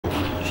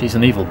She's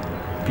an evil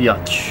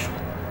biatch.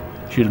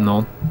 Should have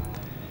known.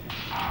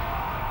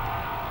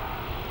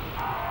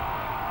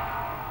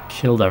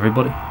 Killed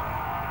everybody.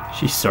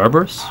 She's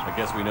Cerberus? I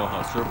guess we know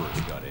how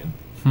Cerberus got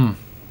in.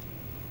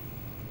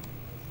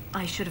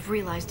 I should have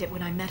realized it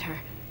when I met her.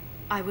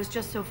 I was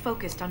just so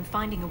focused on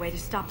finding a way to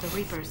stop the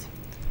Reapers.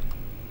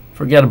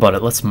 Forget about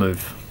it, let's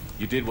move.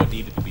 You did what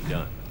needed to be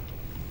done.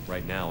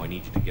 Right now, I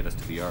need you to get us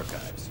to the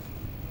archives.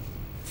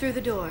 Through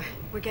the door.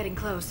 We're getting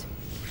close.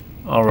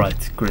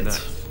 Alright, great.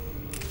 Nice.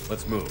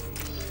 Let's move.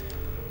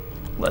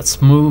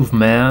 Let's move,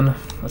 man.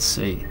 Let's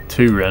see.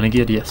 2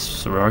 Renegade, yes.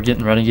 So we are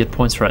getting Renegade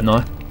points right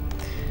now.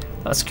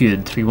 That's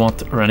good. We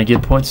want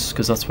Renegade points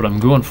because that's what I'm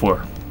going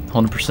for.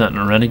 100% in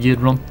a Renegade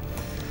run.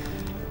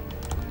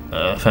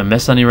 If I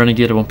miss any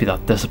Renegade, I won't be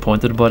that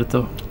disappointed about it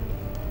though.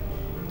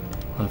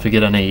 And if we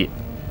get any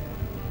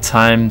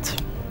timed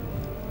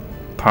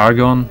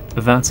Paragon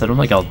events, I don't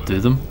think I'll do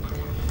them.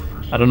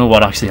 I don't know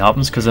what actually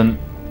happens because in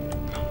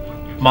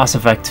Mass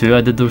Effect 2 I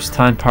did those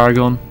timed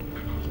Paragon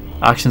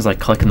actions like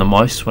clicking the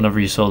mouse whenever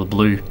you saw the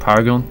blue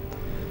Paragon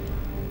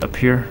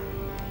appear,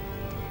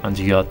 and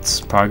you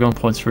got Paragon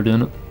points for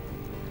doing it.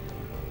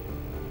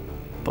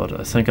 But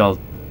I think I'll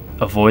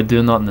avoid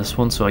doing that in this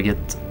one, so I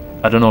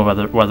don't know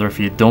whether if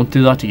you don't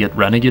do that you get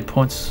Renegade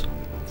points.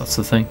 That's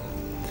the thing.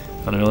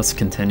 Anyway, let's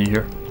continue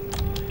here.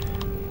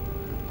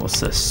 What's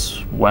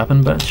this?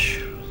 Weapon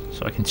bench.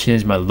 So I can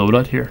change my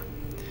loadout here.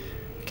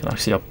 I can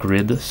actually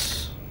upgrade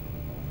this.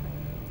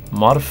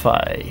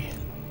 Modify.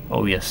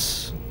 Oh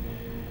yes.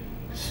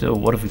 So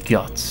what have we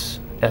got?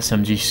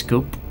 SMG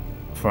scope.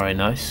 Very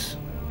nice.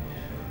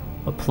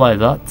 Apply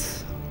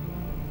that.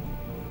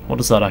 What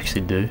does that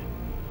actually do?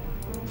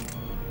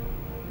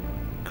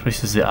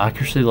 Increases the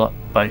accuracy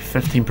by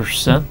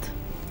 15%.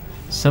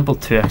 Simple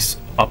 2x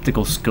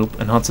optical scope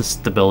enhances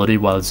stability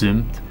while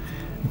zoomed.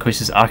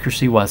 Increases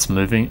accuracy while it's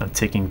moving and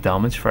taking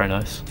damage. Very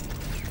nice.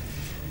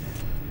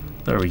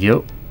 There we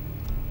go.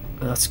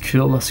 That's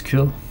cool, that's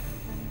cool.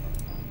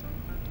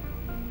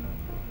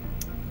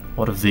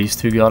 What have these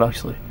two got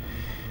actually?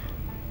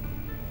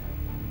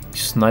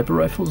 Sniper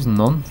rifles?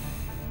 None.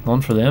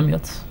 None for them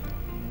yet.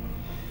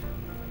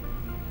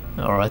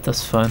 Alright,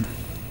 that's fine.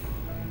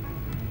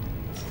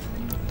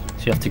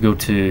 So you have to go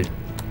to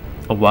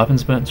a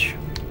weapons bench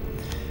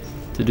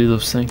to do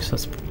those things.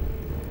 That's,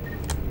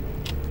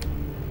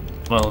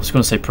 well, I was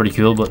going to say pretty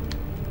cool, but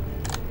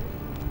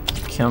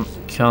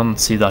can't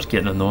see that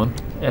getting annoying.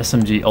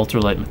 SMG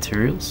ultralight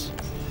materials.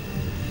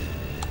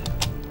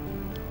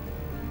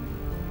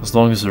 As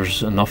long as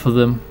there's enough of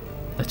them,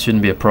 it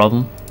shouldn't be a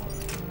problem.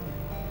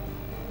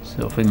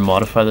 So if we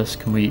modify this,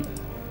 can we...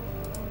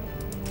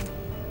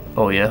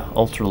 Oh yeah,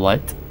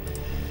 ultralight.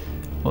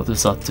 What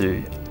does that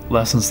do?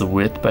 Lessens the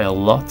weight by a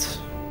lot.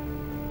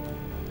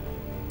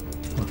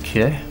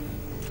 Okay.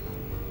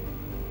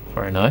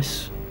 Very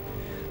nice.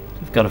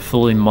 We've got a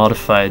fully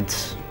modified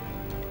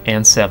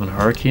N7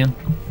 Hurricane.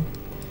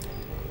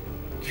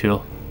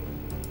 Cool.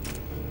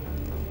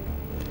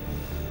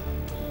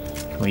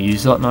 Can we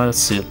use that now? Let's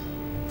see it.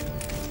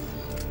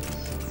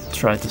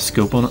 Try the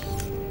scope on it.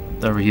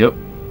 There we go.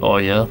 Oh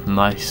yeah,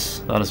 nice.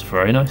 That is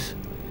very nice.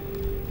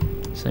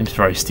 Seems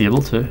very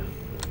stable too.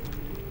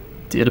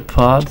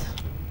 Datapad.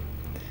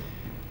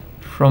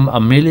 From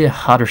Amelia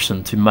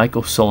Hatterson to Mike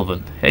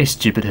O'Sullivan. Hey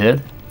stupid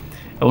head.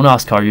 I want to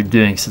ask how you're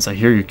doing since I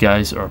hear you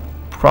guys are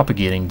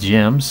propagating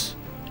germs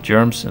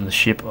in the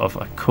shape of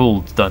a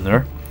cold down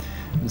there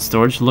in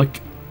storage. Look,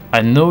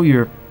 I know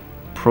your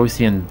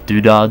Prothean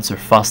doodads are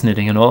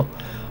fascinating and all,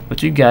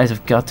 but you guys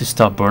have got to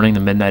stop burning the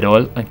midnight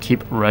oil and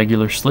keep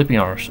regular sleeping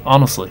hours,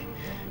 honestly.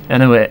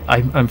 Anyway,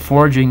 I'm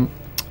forwarding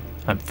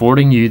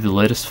you the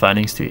latest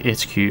findings to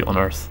HQ on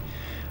Earth,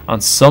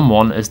 and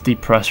someone is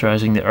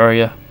depressurizing the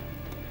area.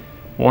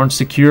 Warren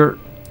secure.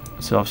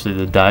 So obviously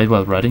they died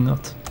while writing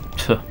that.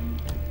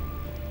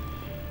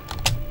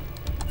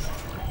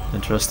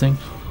 Interesting.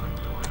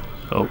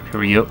 Oh, here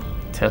we go.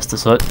 Test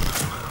this out.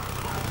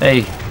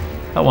 Hey,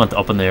 that went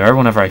up in the air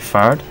whenever I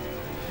fired.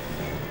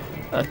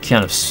 That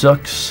kind of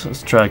sucks.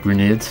 Let's try a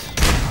grenade.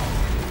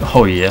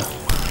 Oh yeah.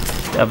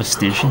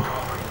 Devastation.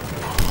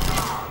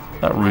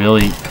 That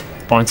really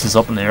bounces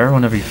up in the air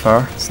whenever you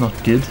fire. It's not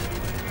good.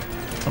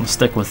 I'm gonna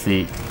stick with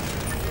the...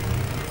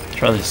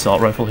 Try the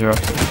assault rifle here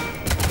actually.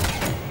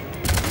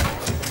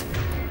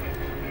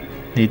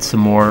 Need some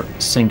more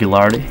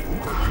singularity.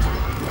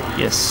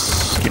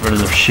 Yes, get rid of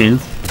their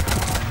shield.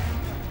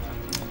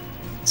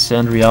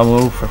 Incendiary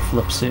ammo for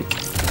flip's sake.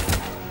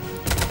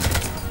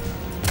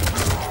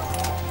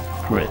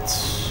 Great.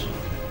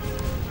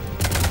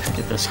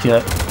 Get this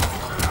guy.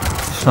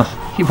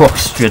 He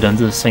walks straight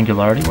into the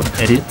singularity. What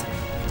an idiot.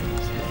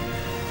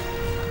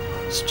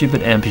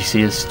 Stupid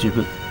NPC is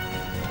stupid.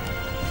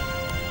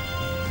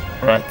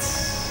 Right.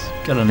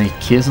 Got any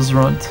cases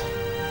around?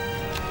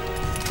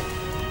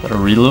 Better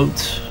reload.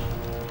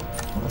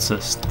 What's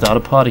this?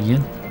 Datapad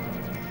again?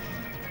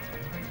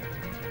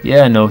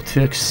 Yeah, I know,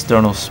 2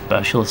 external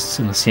specialists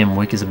in the same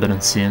week is a bit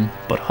insane,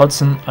 but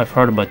Hudson, I've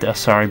heard about the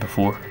Asari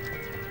before.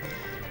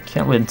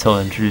 Can't wait until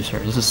I introduce her.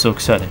 This is so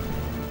exciting.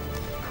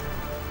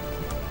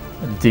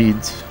 Indeed.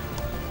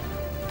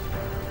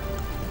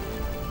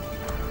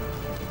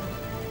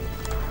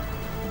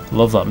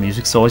 Love that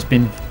music. It's always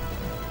been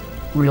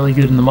really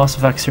good in the Mass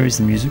Effect series,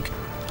 the music.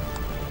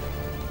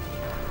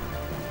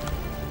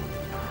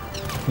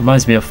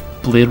 Reminds me of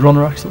Blade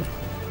Runner, actually.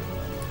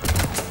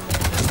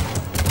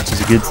 Which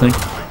is a good thing.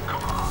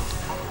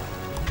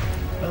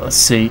 Let's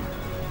see.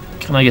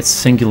 Can I get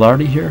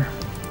Singularity here?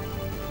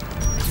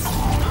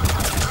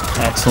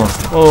 Excellent.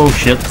 Oh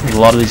shit, there's a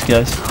lot of these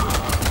guys.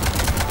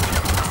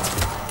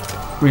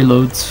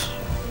 Reloads.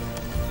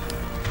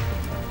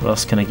 What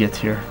else can I get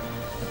here?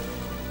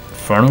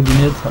 Inferno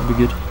grenade, that'd be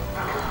good.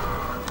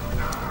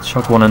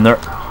 Chuck one in there.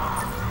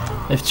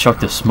 I've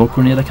chucked a smoke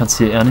grenade, I can't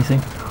see anything.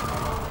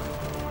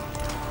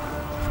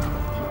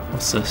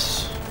 What's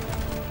this?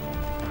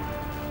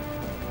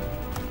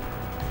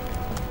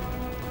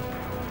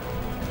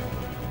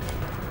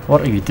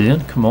 What are you doing?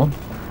 Come on.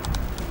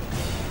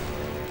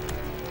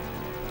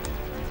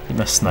 Need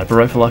my sniper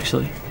rifle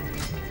actually.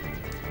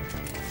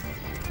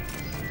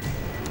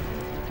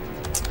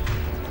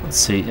 Let's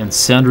see,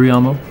 incendiary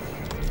ammo.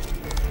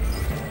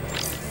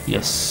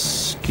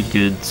 Yes,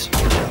 good.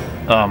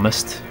 Ah,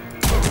 missed.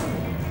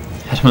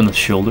 Hit him in the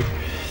shoulder.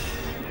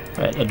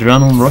 Right,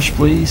 adrenaline rush,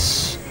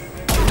 please.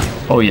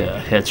 Oh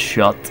yeah,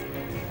 headshot.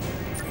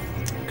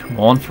 Come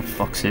on, for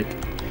fuck's sake.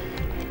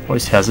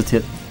 Always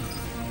hesitate.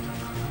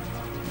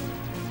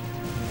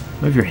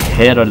 Move your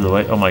head out of the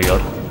way. Oh my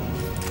god.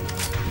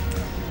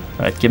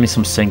 Right, give me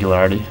some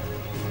Singularity.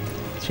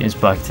 Change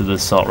back to the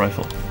assault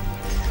rifle.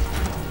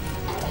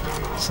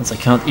 Since I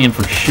can't aim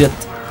for shit,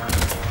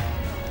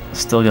 I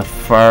still got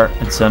fire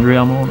incendiary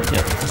ammo on it.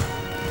 Yeah.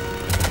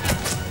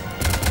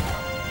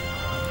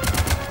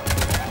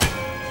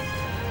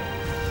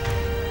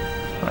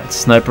 Right,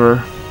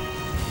 sniper.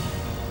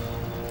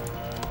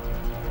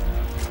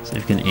 See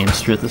if we can aim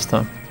straight this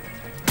time.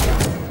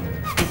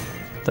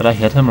 Did I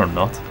hit him or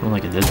not? I don't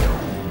think I did.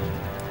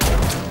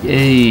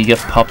 Yay, he got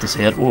popped his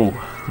head. Whoa,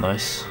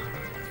 nice.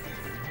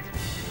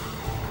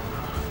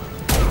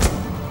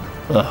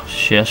 Ugh,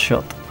 chest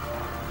shot.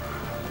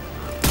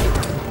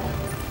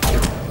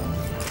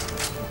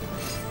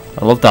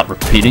 I love that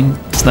repeating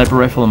sniper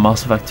rifle in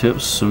Mass Effect 2, it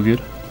was so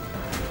good.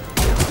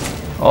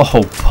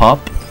 Oh, pop.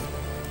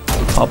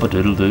 Pop a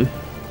doodle doo.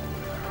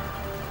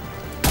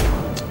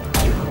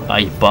 Ah,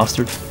 you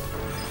bastard.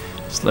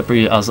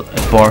 Slippery as a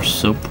bar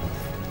soap.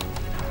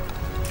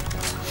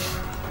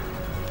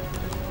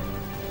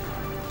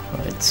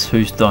 Right,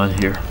 who's down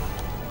here?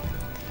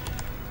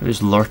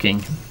 Who's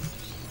lurking?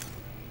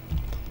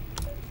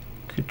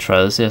 Could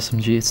try this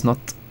SMG, it's not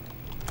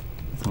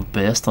the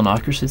best on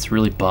accuracy, it's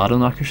really bad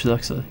on accuracy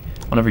actually.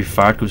 Whenever you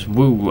fire it goes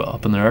woo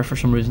up in the air for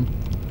some reason.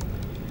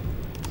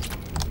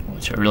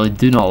 Which I really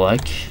do not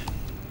like.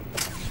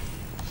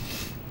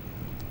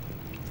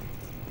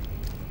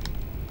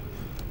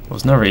 I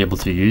was never able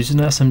to use an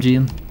SMG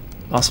in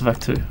Mass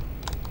Effect 2.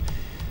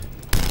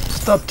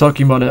 Stop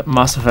talking about it,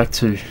 Mass Effect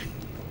 2.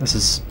 This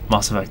is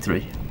Mass Effect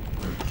 3.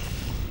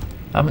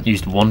 I haven't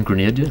used one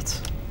grenade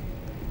yet.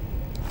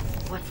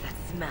 What's that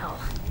smell?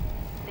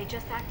 They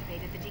just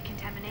activated the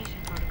decontamination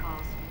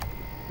protocols.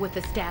 With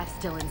the staff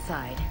still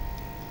inside.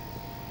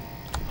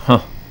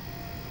 Huh.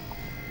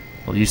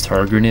 Well, used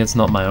her grenades,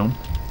 not my own.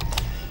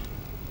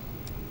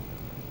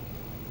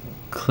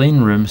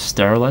 Clean room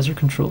sterilizer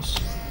controls.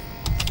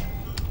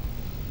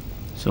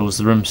 So was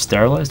the room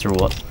sterilized or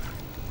what?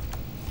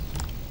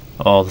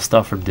 Oh, the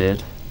staff are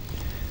dead.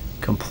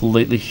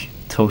 Completely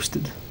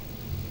toasted.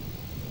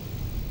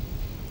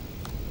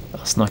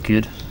 That's not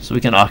good. So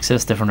we can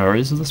access different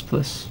areas of this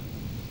place.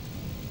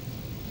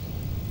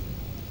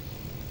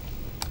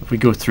 If we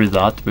go through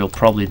that, we'll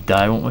probably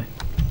die, won't we?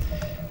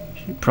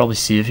 Should probably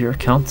save here.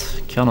 Cannot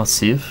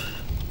save.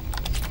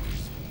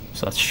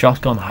 So that's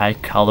shotgun high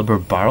caliber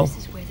barrel.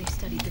 This is where they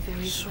studied the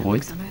various Sweet.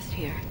 relics unearthed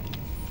here.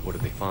 What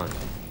did they find?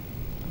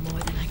 More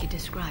than I could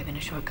describe in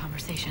a short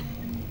conversation.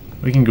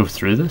 We can go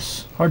through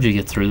this. How'd you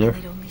get through there?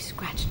 They'd only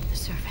scratched the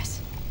surface.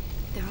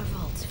 There are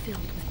vaults filled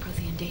with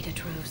Prothean data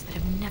troves that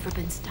have never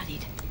been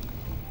studied.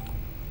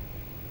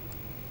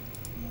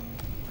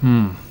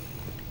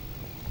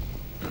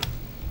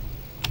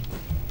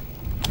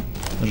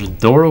 There's a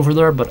door over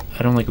there, but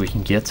I don't think we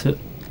can get to it.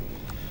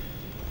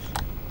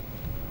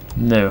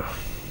 No.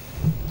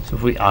 So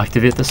if we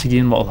activate this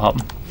again, what will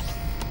happen?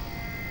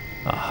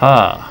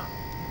 Aha!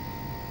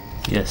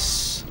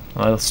 Yes.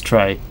 Well, let's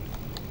try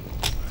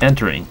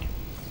entering.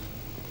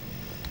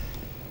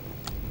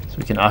 So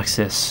we can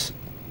access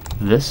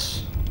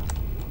this.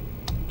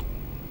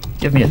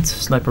 Give me a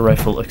sniper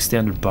rifle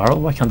extended barrel.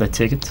 Why can't I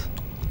take it?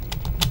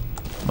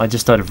 Am I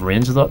just out of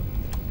range of that?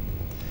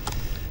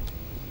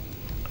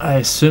 I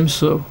assume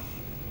so.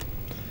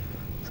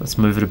 So let's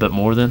move it a bit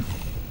more then.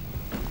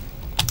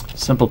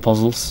 Simple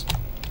puzzles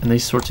in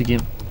these sorts of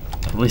games,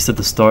 at least at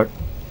the start.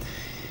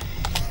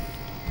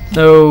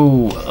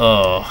 No!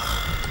 Oh,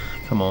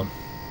 come on.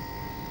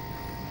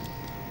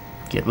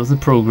 Get with the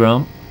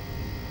program.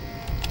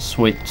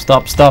 Sweet.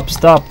 Stop, stop,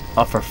 stop!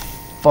 Oh, for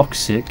fuck's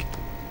sake.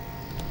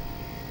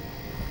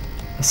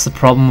 That's the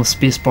problem with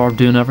spacebar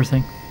doing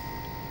everything.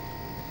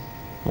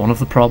 One of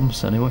the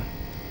problems, anyway.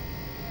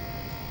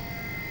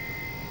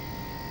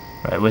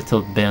 Right, wait till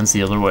it bends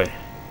the other way.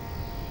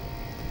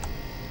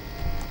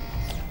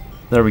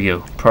 There we go,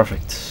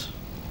 perfect.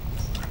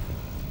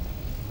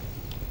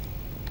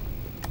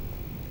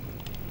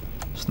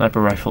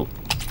 Sniper rifle,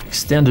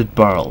 extended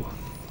barrel.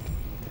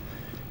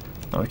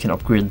 Now we can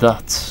upgrade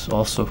that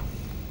also.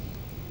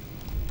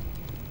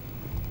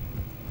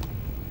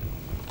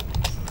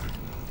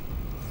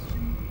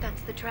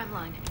 That's the tram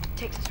line.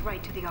 Takes us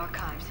right to the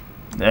archives.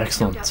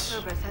 Excellent. No doubt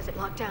Cerberus has it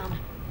locked down.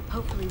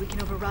 Hopefully we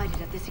can override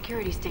it at the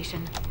security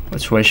station.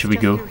 Which way should we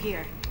go? Just through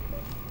here.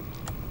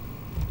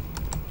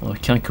 Well, I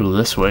can't go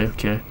this way,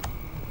 okay.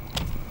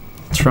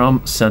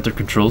 Tram center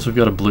controls, we've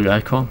got a blue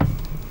icon.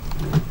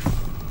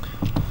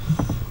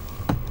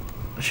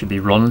 I should be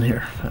running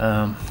here.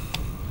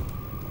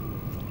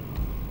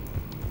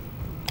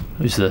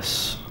 Who's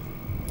this?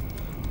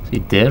 Is he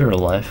dead or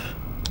alive?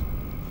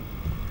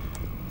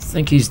 I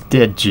think he's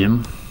dead,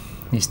 Jim.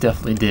 He's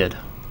definitely dead.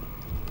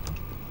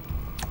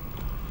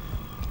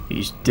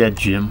 He's dead,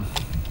 Jim.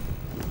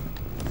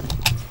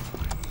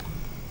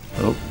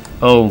 Oh,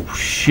 oh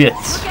shit.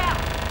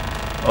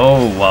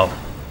 Oh wow,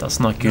 that's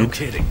not good. No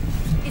kidding.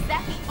 Is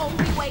that the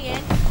only way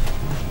in?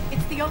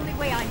 It's the only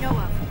way I know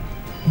of.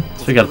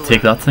 So we gotta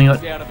take that thing out.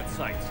 Stay out of its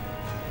sights.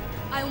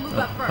 I'll move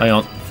up first. Hang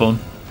on, phone.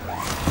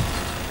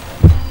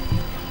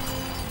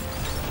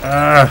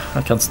 Ah,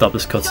 I can't stop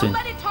this Don't cutscene.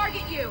 let it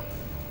target you.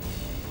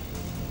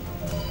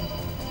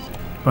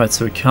 Right,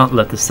 so we can't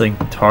let this thing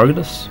target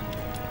us.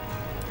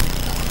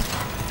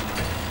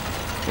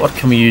 What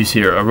can we use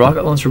here? A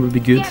rocket launcher would be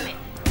good. Damn it.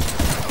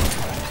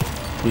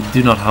 We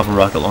do not have a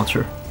rocket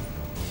launcher.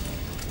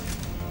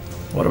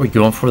 What are we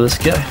going for this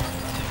guy?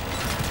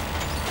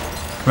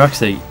 We're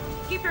actually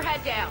Keep your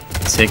head down.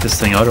 take this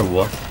thing out or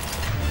what?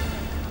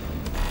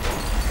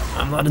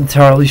 I'm not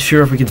entirely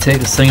sure if we can take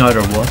this thing out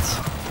or what.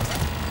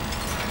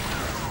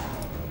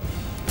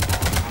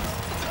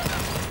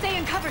 Stay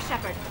in cover,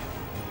 Shepard.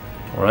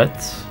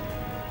 Alright.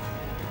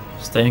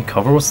 Stay in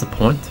cover, what's the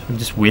point? We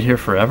just wait here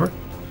forever?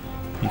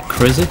 You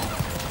crazy?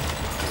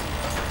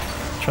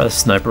 Try the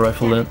sniper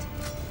rifle then.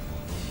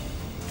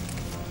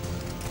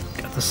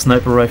 Got the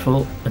sniper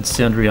rifle,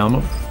 incendiary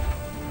ammo.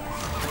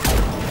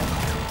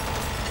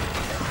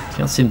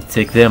 Can't seem to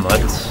take them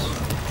out.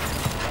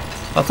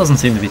 That doesn't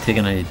seem to be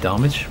taking any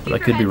damage, but I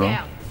could be wrong.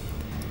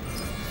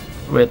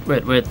 Wait.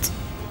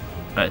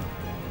 Right.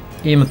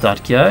 Aim at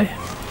that guy.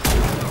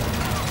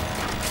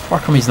 How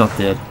come he's not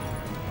dead?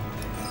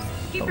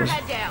 Keep your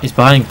head down. He's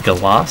behind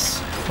glass.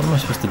 What am I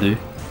supposed to do?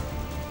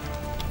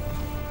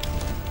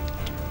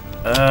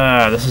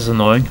 Ah, this is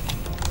annoying.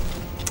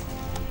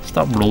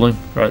 Stop rolling.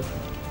 Right.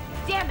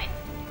 Damn it.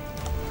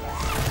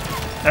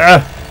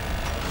 Ah!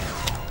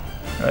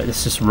 Alright,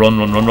 let's just run.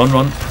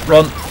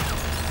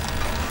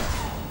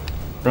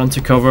 Run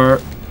to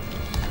cover.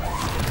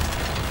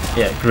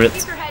 Yeah, great.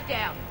 Keep your head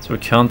down. So we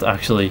can't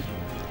actually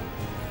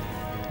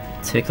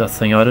take that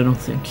thing out, I don't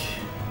think.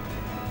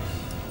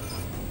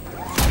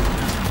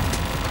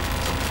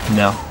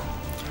 No.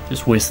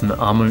 Just wasting the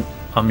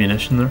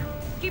ammunition there.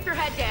 Keep your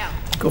head down.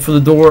 Go for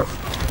the door.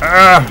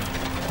 Ah!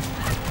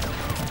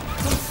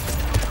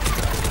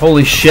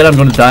 Holy shit, I'm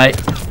gonna die.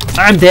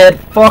 I'm dead.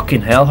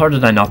 Fucking hell, how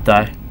did I not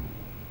die?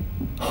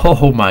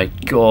 Oh my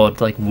god,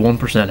 like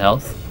 1%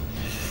 health.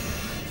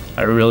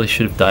 I really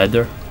should have died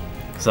there,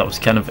 because that was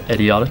kind of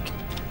idiotic.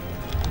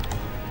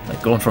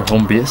 Like going for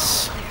home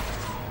base.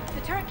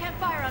 The turret can't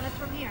fire on us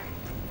from here.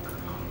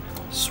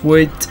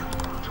 Sweet.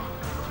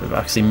 We've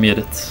actually made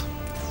it.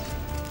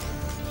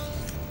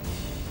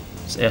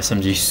 This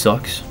SMG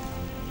sucks.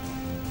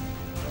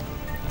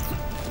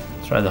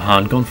 Try the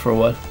handgun for a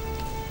while.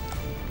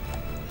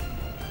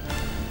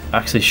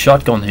 Actually,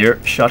 shotgun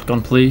here.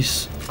 Shotgun,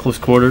 please. Close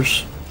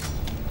quarters.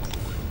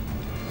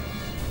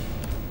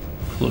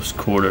 Close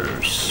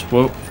quarters.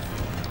 Whoa.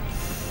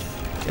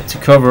 Get to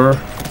cover.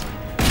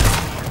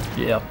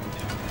 Yep.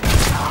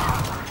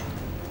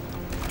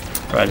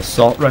 Right,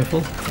 assault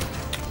rifle.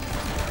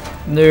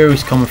 No,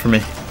 he's coming for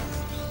me.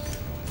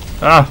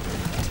 Ah!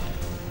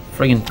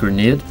 Friggin'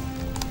 grenade.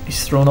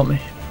 He's throwing at me.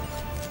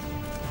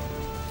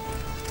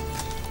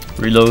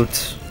 Reload.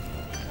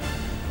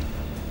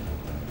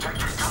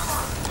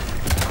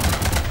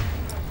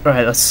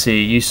 Right, let's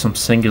see. Use some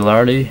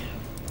singularity.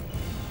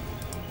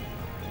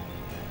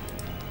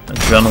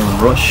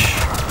 Adrenaline rush.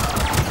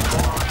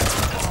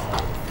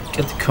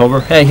 Get the cover.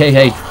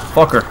 Hey,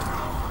 fucker.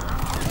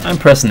 I'm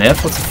pressing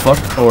F. What the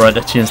fuck? Alright,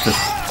 I changed the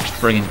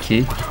friggin'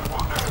 key.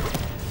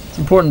 It's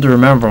important to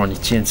remember when you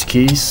change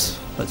keys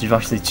that you've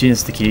actually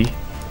changed the key.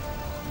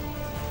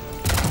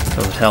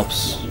 So it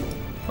helps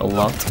a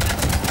lot.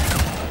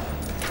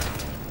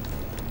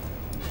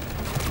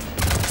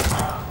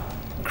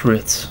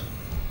 Great.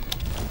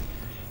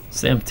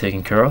 So I'm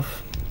taken care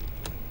of.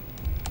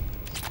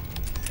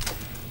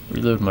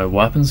 Reload my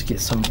weapons, get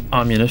some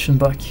ammunition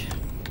back.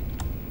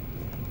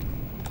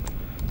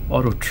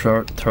 Auto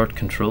turret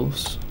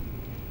controls.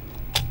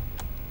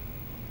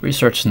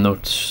 Research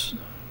notes.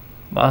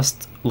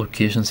 Last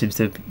location seems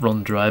to have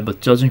run dry,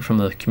 but judging from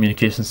the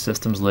communication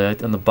systems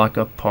layout and the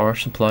backup power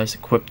supplies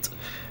equipped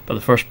by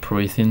the first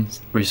Promethean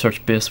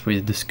research base we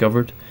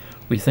discovered,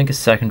 we think a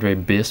secondary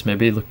base may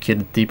be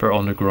located deeper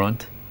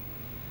underground.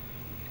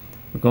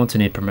 We're going to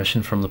need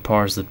permission from the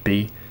powers that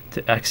be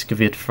to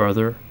excavate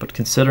further, but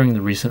considering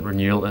the recent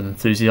renewal and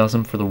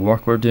enthusiasm for the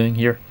work we're doing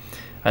here,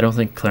 I don't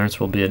think clearance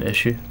will be an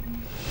issue.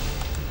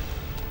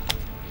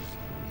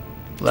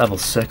 Level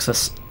 6,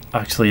 let's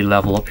actually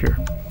level up here.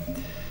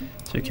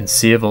 So you can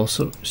save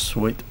also,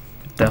 sweet,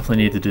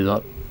 definitely need to do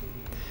that.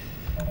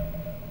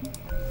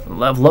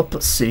 Level up,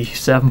 let's see,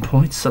 7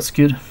 points, that's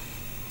good.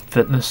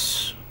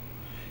 Fitness,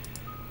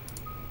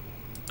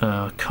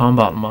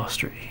 combat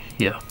mastery,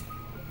 yeah.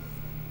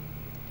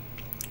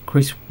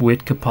 Increase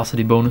weight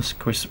capacity bonus,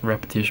 increase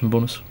reputation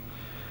bonus.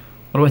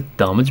 What about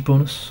damage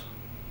bonus?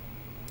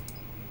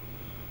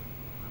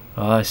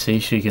 Ah, I see,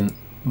 so you can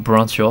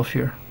branch off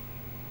here.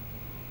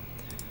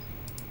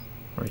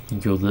 Or you can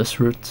go this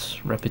route,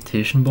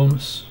 reputation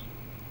bonus.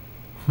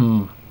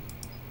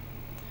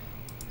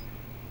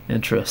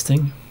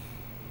 Interesting.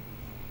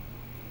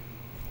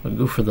 We'll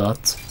go for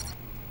that.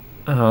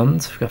 And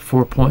we've got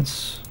 4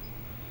 points.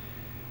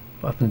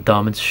 Weapon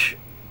damage.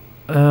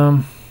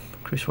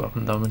 Increase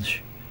weapon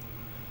damage.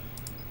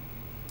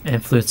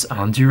 Influence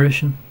and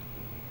duration.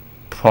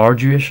 Power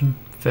duration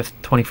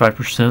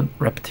 25%.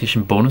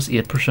 Reputation bonus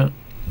 8%.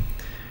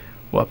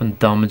 Weapon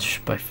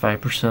damage by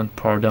 5%.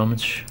 Power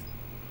damage.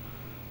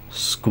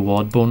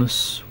 Squad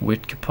bonus.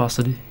 Weight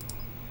capacity.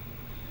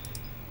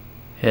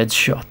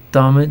 Headshot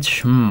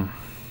damage.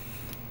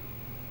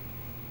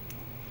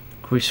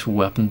 Increase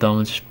weapon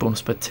damage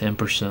bonus by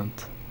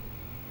 10%.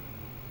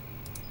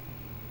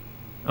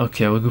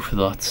 Okay, we'll go for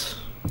that.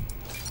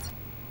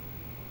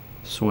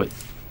 Sweet.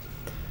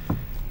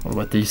 What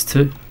about these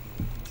two?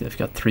 They've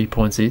got 3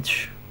 points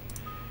each.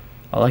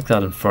 I like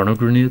that Inferno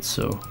grenade,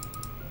 so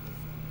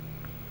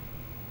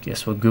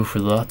guess we'll go for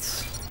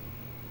that.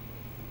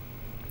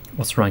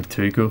 What's rank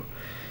 2 go?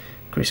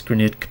 Increase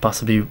grenade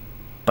capacity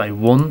by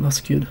 1, that's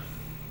good.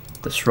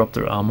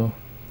 Disruptor ammo.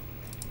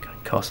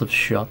 Concussive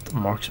shot,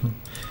 marksman.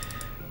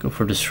 Go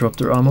for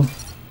disruptor ammo.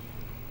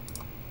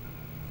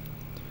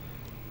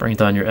 Bring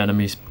down your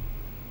enemy's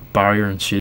barrier and shield.